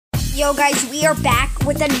Yo guys, we are back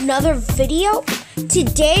with another video.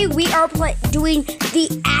 Today we are doing the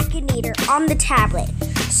Akinator on the tablet.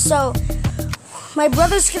 So my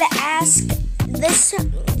brother's gonna ask this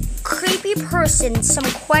creepy person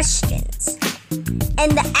some questions.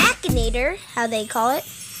 And the Akinator, how they call it,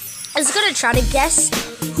 is gonna try to guess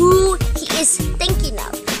who he is thinking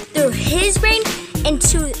of through his brain and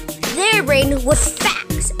to their brain with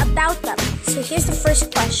facts about them. So here's the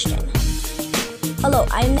first question. Hello,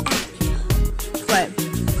 I'm the Akinator.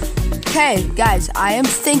 Okay, guys, I am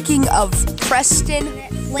thinking of Preston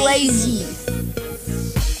Lazy.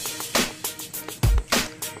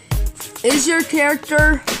 Is your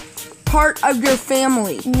character part of your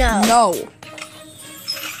family? No. No.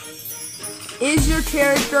 Is your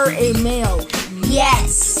character a male?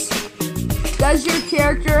 Yes. Does your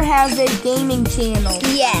character have a gaming channel?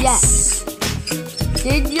 Yes.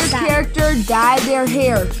 Did your character dye their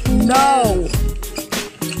hair? No.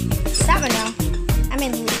 Stop it now. I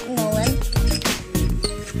mean, Nolan.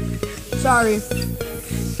 Sorry.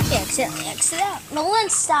 Exit out. Nolan,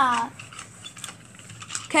 stop.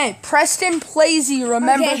 Okay, Preston Plazy,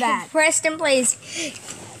 remember that. Preston plays.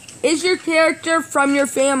 Is your character from your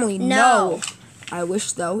family? No. I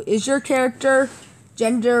wish though. Is your character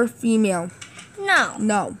gender female? No.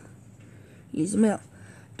 No. He's a male.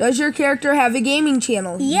 Does your character have a gaming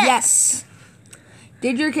channel? Yes.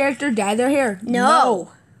 Did your character dye their hair?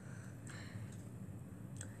 No.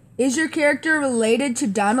 Is your character related to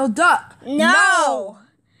Donald Duck? No.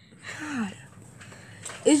 God.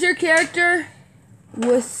 Is your character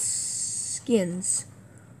with skins?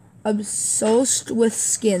 Obsessed with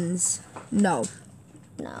skins? No.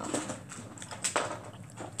 No.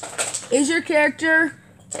 Is your character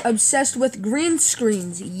obsessed with green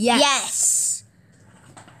screens? Yes.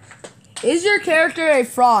 Is your character a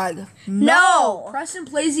frog? No. Preston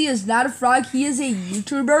Plazy is not a frog. He is a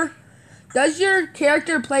YouTuber. Does your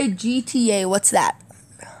character play GTA? What's that?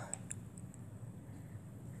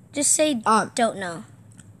 Just say don't know.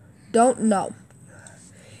 Don't know.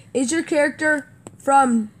 Is your character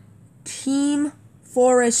from Team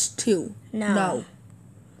Forest 2? No.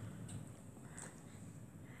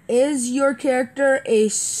 Is your character a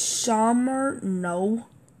summer? No.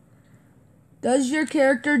 Does your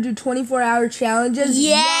character do 24-hour challenges?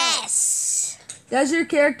 Yes. Does your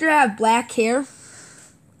character have black hair?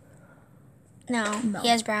 No. He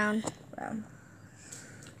has brown.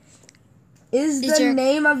 Is the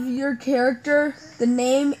name of your character the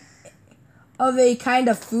name of a kind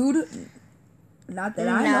of food? Not that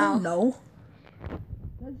I know. No.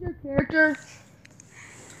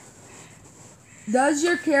 Does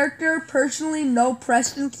your character personally know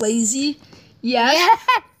Preston Plazy? Yes.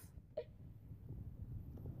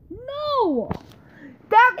 No.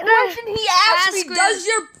 That question he asked me. Does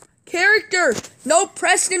your character know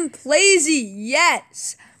Preston Plazy?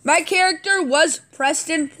 Yes. My character was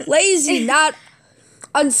Preston Plazy, not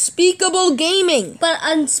Unspeakable Gaming. But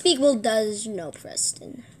Unspeakable does know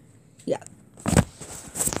Preston. Yeah.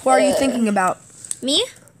 What are you thinking about? Me?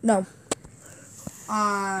 No.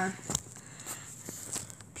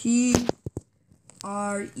 Presto,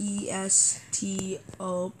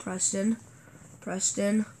 Preston.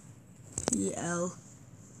 Preston. Plazy.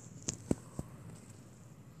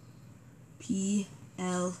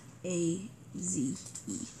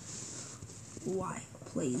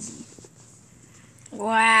 Plazy.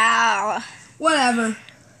 Wow. Whatever.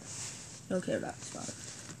 Don't care about this father.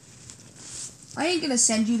 I ain't gonna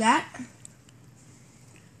send you that.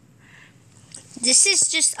 This is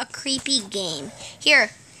just a creepy game.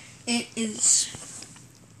 Here. It is.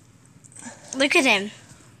 Look at him.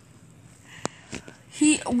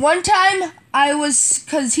 One time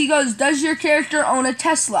cause he goes, does your character own a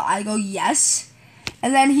Tesla? I go, yes.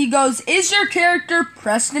 And then he goes, is your character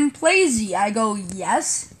Preston Plazy? I go,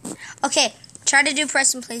 yes. Okay, try to do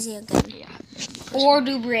Preston Plazy again. Yeah. Or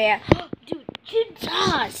do Brea. Dude,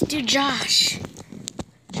 Josh.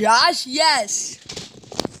 Josh, yes.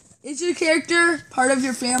 Is your character part of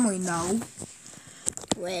your family? No.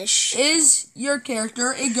 Wish. Is your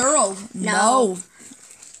character a girl? No.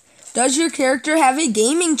 Does your character have a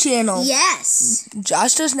gaming channel? Yes.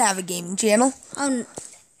 Josh doesn't have a gaming channel.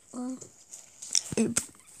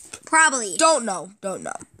 Probably. Don't know.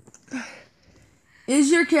 Is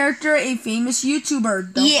your character a famous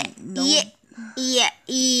YouTuber?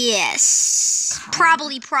 Yes.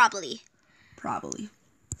 Probably. Probably.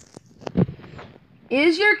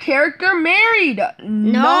 Is your character married?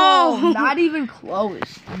 No. Not even close.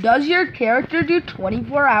 Does your character do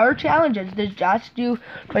 24-hour challenges? Does Josh do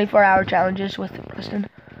 24-hour challenges with Preston?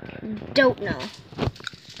 Don't know.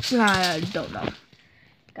 I don't know.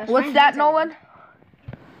 What's that, Nolan?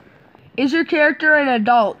 Is your character an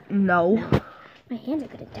adult? No. My hands are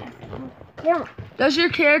gonna die. Camera. Does your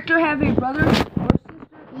character have a brother or sister?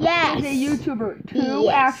 Yes. Is a YouTuber? Two,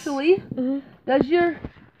 Yes. actually. Mm-hmm. Does your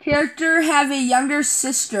character have a younger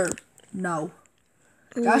sister? No.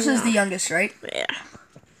 Josh is the youngest, right? Yeah.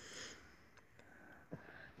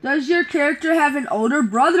 Does your character have an older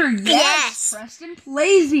brother? Yes. Preston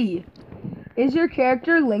Plazy. Is your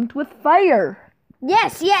character linked with fire?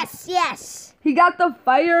 Yes, yes, yes. He got the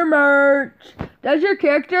fire merch. Does your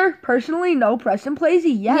character personally know Preston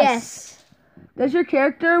Plazy? Yes. Does your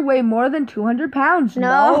character weigh more than 200 pounds?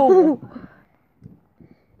 No.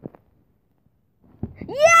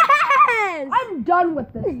 Yes! I'm done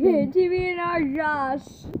with this thing. TV and our Josh.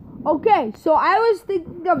 Okay, so I was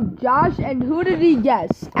thinking of Josh, and who did he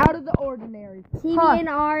guess? Out of the ordinary. TV and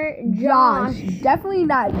our Josh. Definitely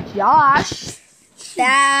not Josh.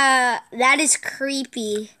 That is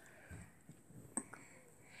creepy.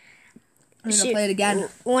 I'm gonna play it again.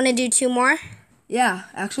 Want to do 2 more? Yeah,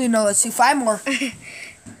 actually, no, let's do 5 more.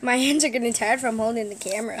 My hands are getting tired from holding the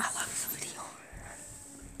camera. I love the video.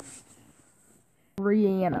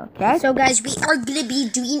 Brianna, okay? So, guys, we are going to be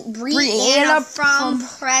doing Brianna from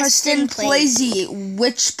Preston Plazy.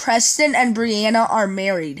 Which Preston and Brianna are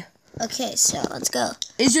married? Okay, so let's go.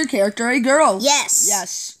 Is your character a girl? Yes.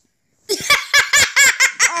 Yes.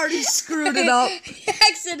 Already screwed it up.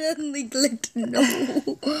 Accidentally clicked no.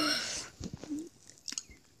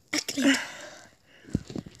 Akinator.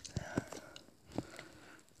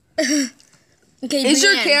 Okay, Is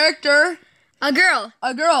your character a girl?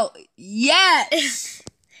 a girl? Yes.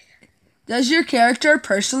 Does your character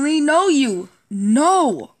personally know you?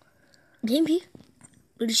 No. Maybe.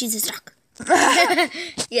 What if she's a stock?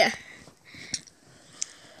 Yeah.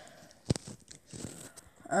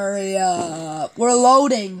 Hurry up. We're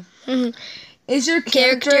loading. Mm-hmm. Is your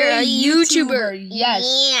character a YouTuber? Yes.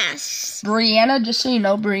 Yes. Brianna, just so you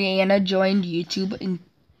know, Brianna joined YouTube in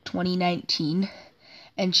 2019,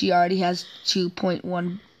 and she already has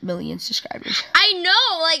 2.1 million subscribers. I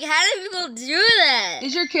know. Like, how do people do that?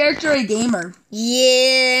 Is your character a gamer?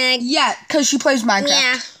 Yeah. Yeah, because she plays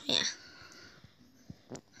Minecraft. Yeah.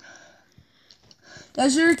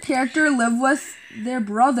 Does your character live with their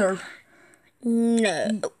brother?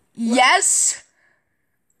 No. Yes.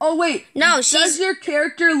 Oh, wait. No, Does your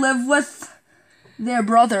character live with their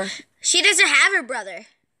brother? She doesn't have a brother.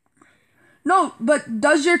 No, but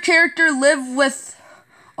does your character live with...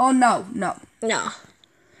 Oh, no. No.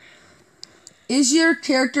 Is your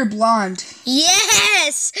character blonde?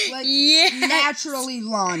 Yes. Like, yes. naturally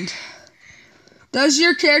blonde. Does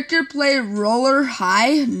your character play roller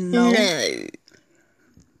high? No.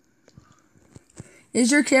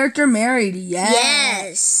 Is your character married?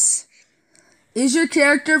 Yes. Is your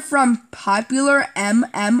character from popular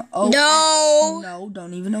MMO? No,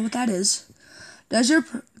 don't even know what that is. Does your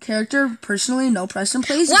character personally know Preston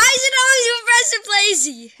Plazy? Why is it always with Preston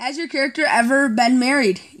Plazy? Has your character ever been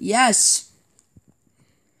married? Yes.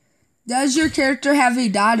 Does your character have a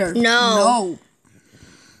daughter? No.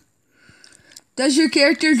 Does your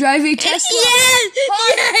character drive a Tesla?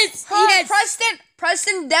 Yes.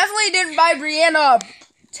 Preston definitely didn't buy Brianna a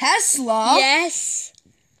Tesla. Yes.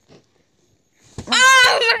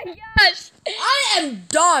 Oh my gosh. I'm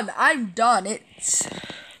done.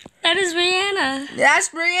 That is Brianna. That's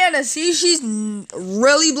Brianna. See, she's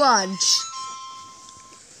really blonde.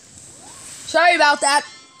 Sorry about that.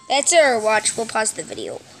 That's her. Watch. We'll pause the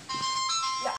video.